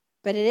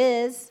 But it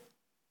is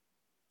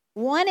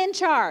one in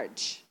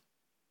charge.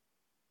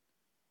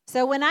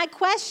 So when I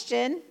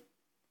question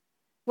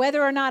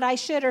whether or not I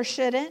should or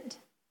shouldn't,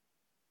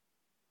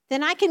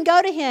 then I can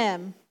go to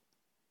him.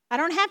 I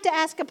don't have to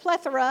ask a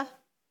plethora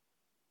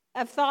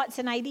of thoughts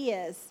and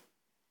ideas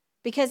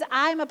because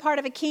I'm a part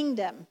of a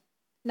kingdom,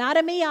 not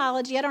a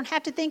Me-Ology. I don't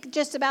have to think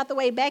just about the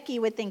way Becky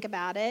would think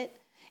about it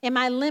in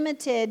my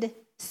limited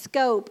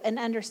scope and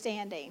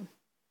understanding.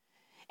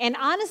 And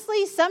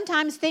honestly,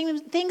 sometimes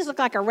things look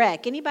like a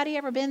wreck. Anybody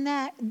ever been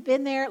there?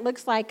 It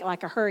looks like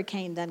a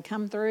hurricane done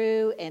come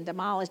through and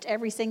demolished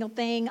every single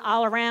thing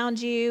all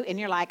around you. And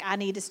you're like, I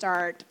need to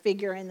start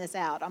figuring this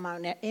out.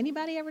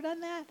 Anybody ever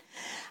done that?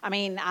 I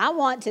mean, I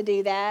want to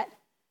do that.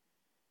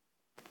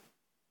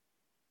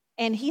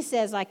 And he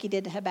says, like he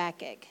did to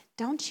Habakkuk,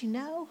 don't you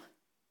know?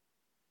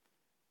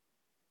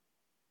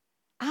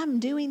 I'm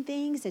doing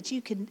things that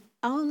you can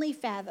only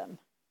fathom.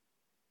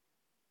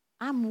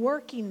 I'm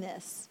working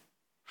this.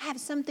 I have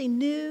something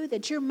new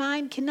that your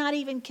mind cannot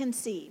even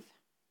conceive.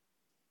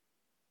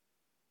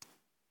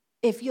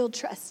 If you'll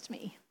trust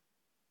me.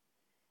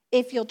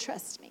 If you'll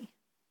trust me.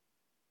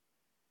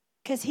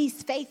 Because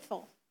he's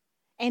faithful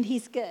and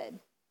he's good.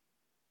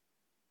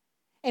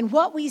 And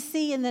what we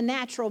see in the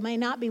natural may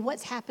not be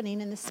what's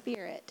happening in the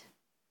spirit.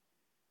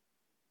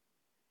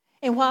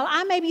 And while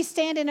I may be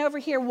standing over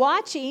here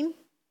watching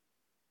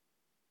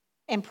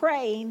and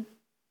praying,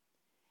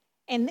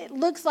 and it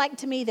looks like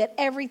to me that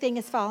everything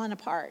is falling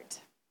apart,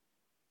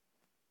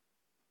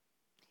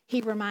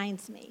 he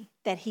reminds me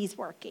that he's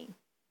working,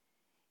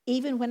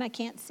 even when I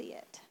can't see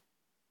it.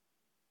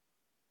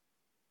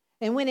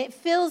 And when it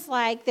feels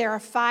like there are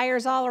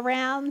fires all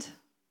around,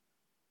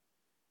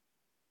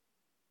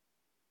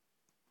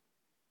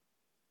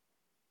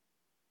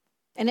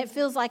 and it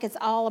feels like it's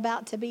all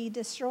about to be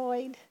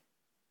destroyed,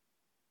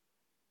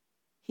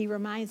 he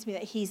reminds me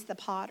that he's the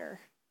potter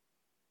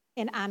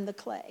and I'm the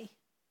clay,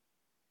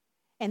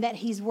 and that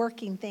he's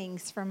working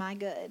things for my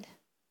good,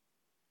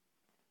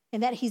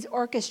 and that he's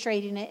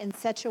orchestrating it in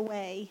such a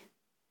way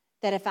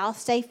that if I'll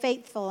stay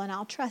faithful and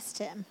I'll trust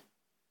him,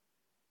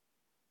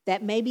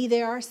 that maybe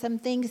there are some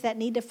things that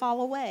need to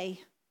fall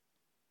away,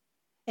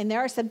 and there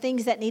are some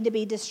things that need to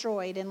be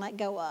destroyed and let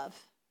go of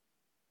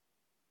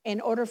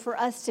in order for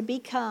us to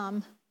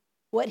become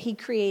what he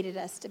created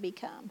us to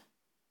become,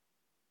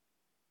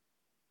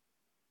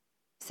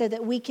 so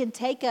that we can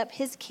take up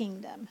his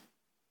kingdom.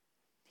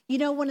 You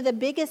know, one of the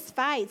biggest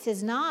fights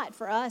is not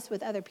for us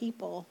with other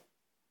people,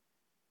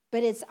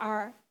 but it's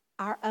our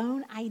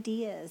own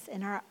ideas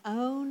and our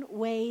own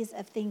ways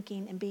of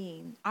thinking and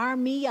being. Our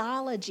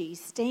Me-Ology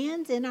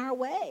stands in our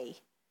way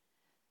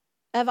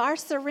of our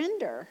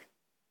surrender.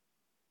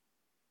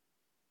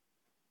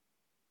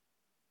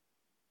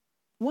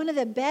 One of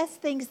the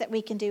best things that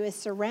we can do is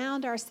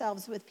surround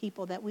ourselves with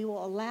people that we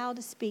will allow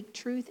to speak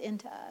truth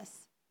into us,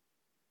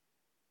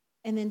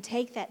 and then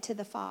take that to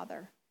the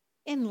Father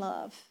in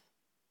love.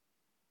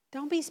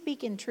 Don't be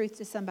speaking truth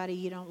to somebody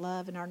you don't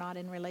love and are not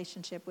in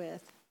relationship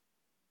with.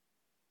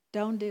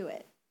 Don't do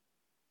it.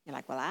 You're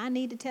like, well, I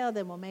need to tell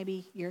them. Well,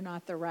 maybe you're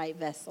not the right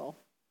vessel.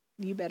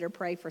 You better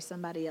pray for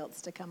somebody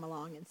else to come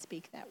along and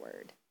speak that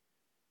word.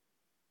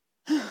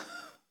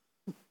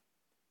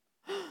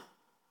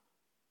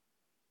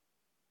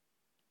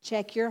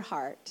 Check your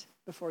heart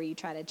before you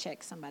try to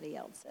check somebody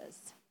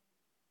else's.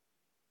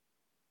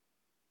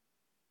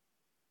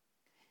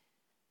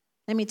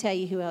 Let me tell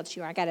you who else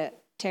you are. I got to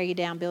tear you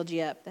down, build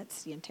you up.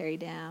 That's, tear you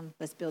down,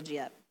 let's build you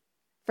up.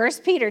 1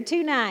 Peter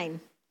 2:9.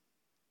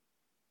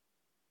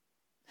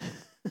 I'm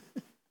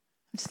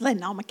just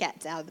letting all my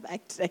cats out of the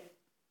bag today.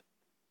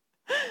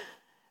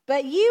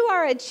 But you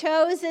are a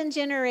chosen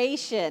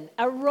generation,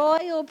 a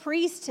royal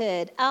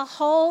priesthood, a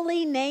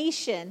holy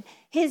nation,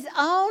 his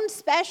own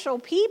special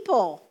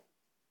people,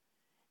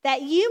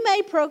 that you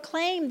may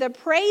proclaim the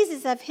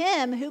praises of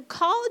him who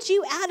called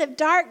you out of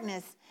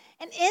darkness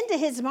and into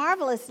his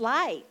marvelous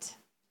light.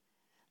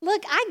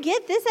 Look, I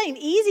get this ain't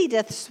easy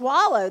to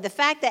swallow, the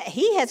fact that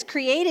he has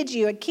created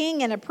you a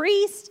king and a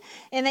priest,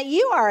 and that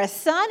you are a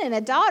son and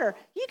a daughter.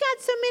 You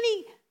got so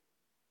many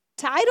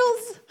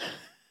titles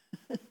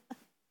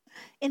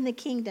in the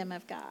kingdom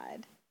of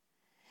God.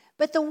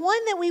 But the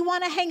one that we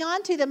want to hang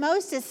on to the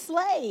most is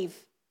slave.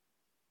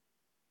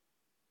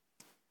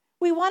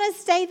 We want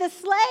to stay the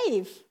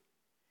slave.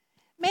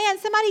 Man,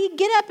 somebody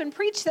get up and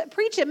preach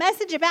a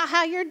message about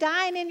how you're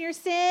dying in your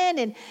sin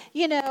and,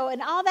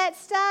 and all that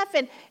stuff.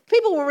 And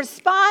people will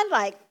respond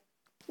like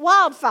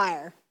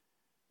wildfire,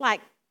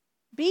 like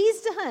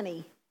bees to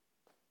honey.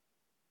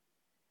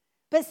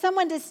 But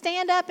someone to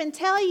stand up and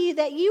tell you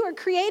that you are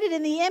created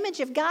in the image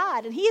of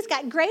God and he's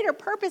got greater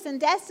purpose and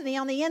destiny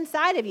on the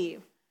inside of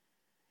you.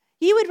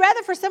 You would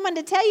rather for someone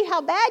to tell you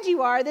how bad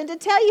you are than to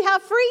tell you how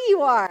free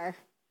you are.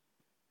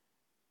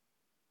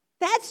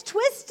 That's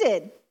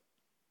twisted.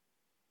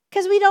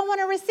 Because we don't want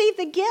to receive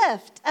the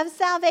gift of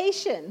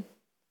salvation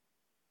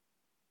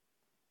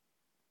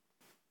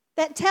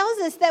that tells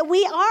us that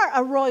we are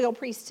a royal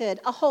priesthood,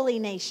 a holy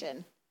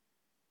nation,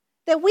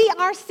 that we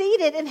are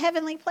seated in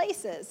heavenly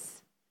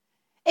places.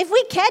 If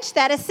we catch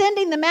that,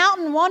 ascending the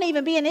mountain won't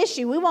even be an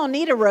issue. We won't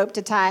need a rope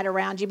to tie it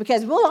around you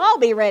because we'll all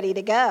be ready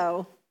to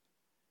go.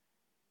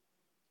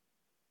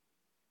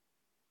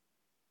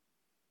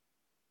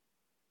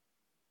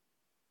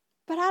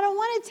 But I don't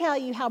want to tell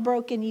you how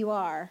broken you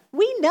are.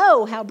 We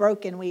know how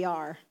broken we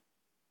are.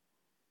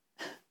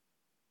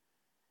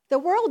 The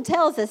world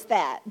tells us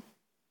that.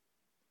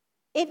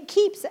 It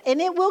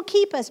will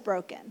keep us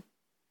broken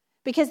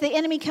because the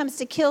enemy comes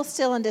to kill,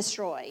 steal, and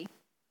destroy.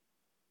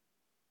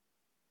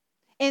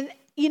 And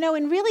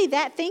really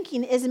that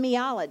thinking is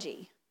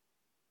Me-Ology.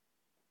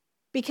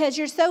 Because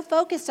you're so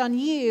focused on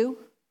you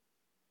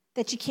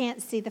that you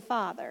can't see the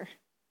Father.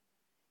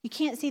 You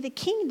can't see the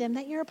kingdom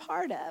that you're a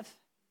part of.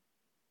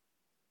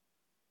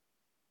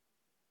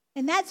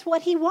 And that's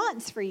what he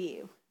wants for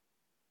you.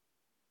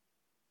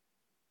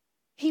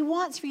 He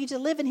wants for you to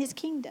live in his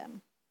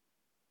kingdom.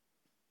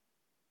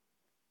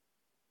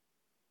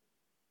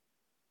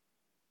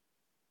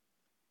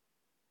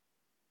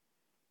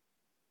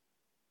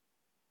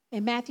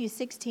 In Matthew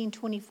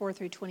 16:24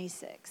 through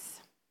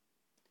 26,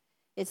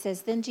 it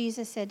says, "Then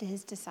Jesus said to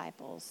his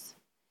disciples,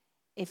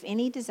 'If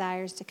any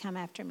desires to come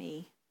after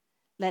me,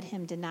 let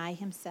him deny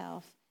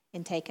himself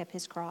and take up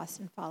his cross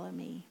and follow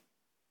me.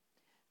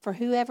 For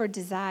whoever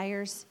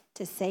desires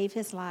to save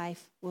his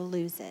life will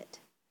lose it,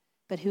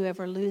 but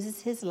whoever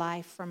loses his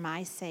life for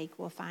my sake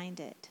will find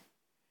it.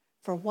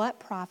 For what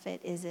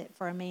profit is it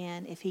for a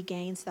man if he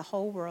gains the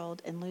whole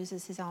world and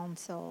loses his own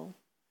soul?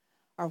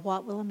 Or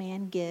what will a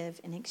man give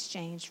in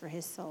exchange for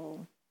his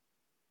soul?'"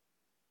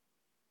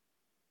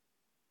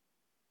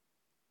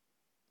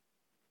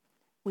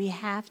 We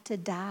have to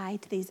die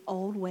to these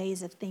old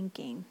ways of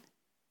thinking.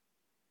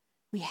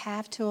 We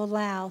have to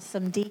allow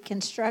some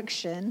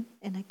deconstruction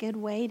in a good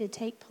way to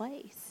take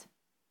place.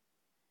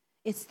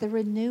 It's the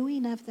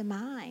renewing of the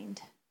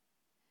mind.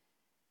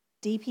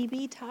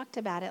 DPB talked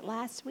about it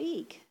last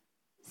week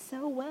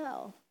so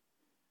well.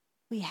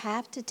 We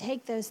have to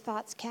take those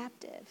thoughts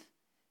captive,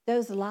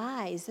 those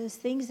lies, those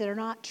things that are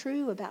not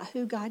true about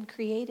who God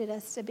created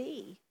us to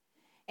be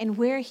and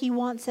where he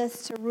wants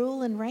us to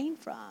rule and reign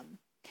from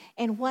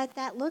and what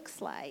that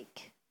looks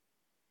like.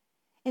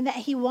 And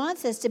that he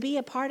wants us to be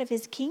a part of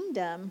his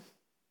kingdom,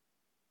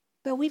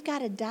 but we've got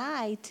to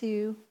die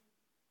to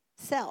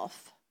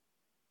self.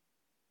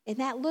 And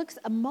that looks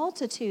a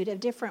multitude of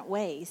different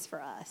ways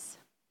for us.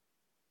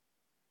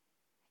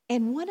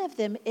 And one of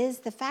them is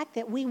the fact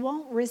that we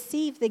won't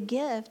receive the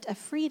gift of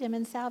freedom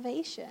and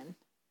salvation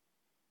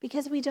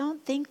because we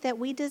don't think that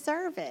we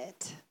deserve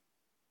it.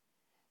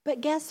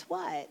 But guess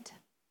what?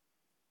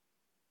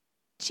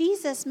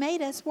 Jesus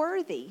made us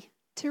worthy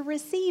to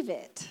receive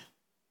it.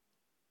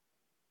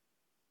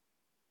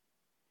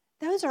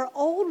 Those are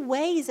old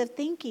ways of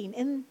thinking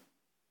and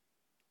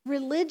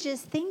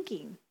religious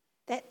thinking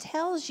that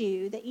tells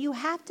you that you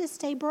have to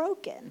stay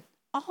broken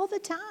all the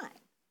time.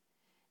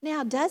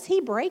 Now, does he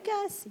break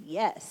us?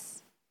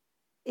 Yes.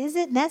 Is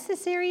it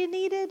necessary and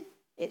needed?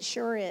 It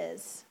sure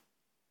is.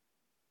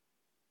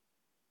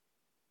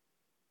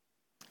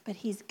 But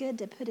he's good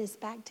to put us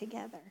back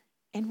together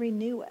and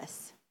renew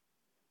us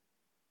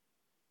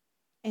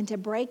and to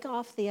break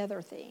off the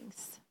other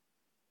things,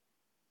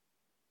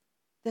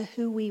 the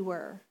who we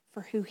were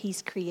for who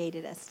he's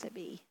created us to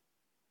be,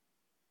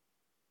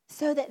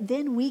 so that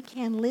then we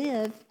can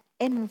live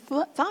and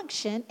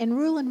function and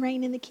rule and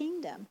reign in the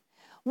kingdom.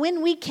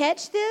 When we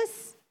catch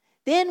this,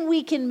 then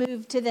we can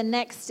move to the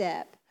next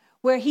step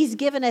where he's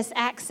given us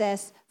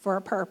access for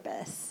a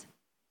purpose.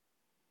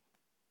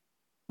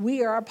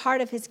 We are a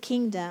part of his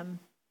kingdom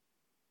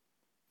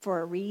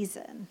for a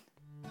reason.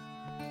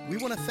 We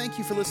want to thank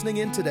you for listening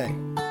in today.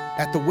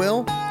 At The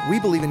Well, we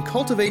believe in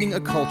cultivating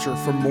a culture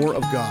for more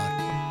of God.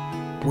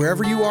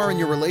 Wherever you are in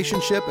your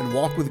relationship and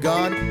walk with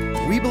God,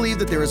 we believe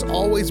that there is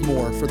always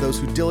more for those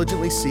who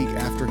diligently seek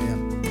after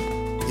him.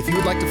 If you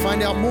would like to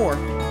find out more,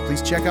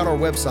 please check out our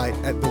website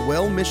at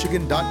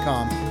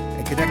thewellmichigan.com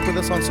and connect with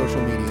us on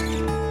social media.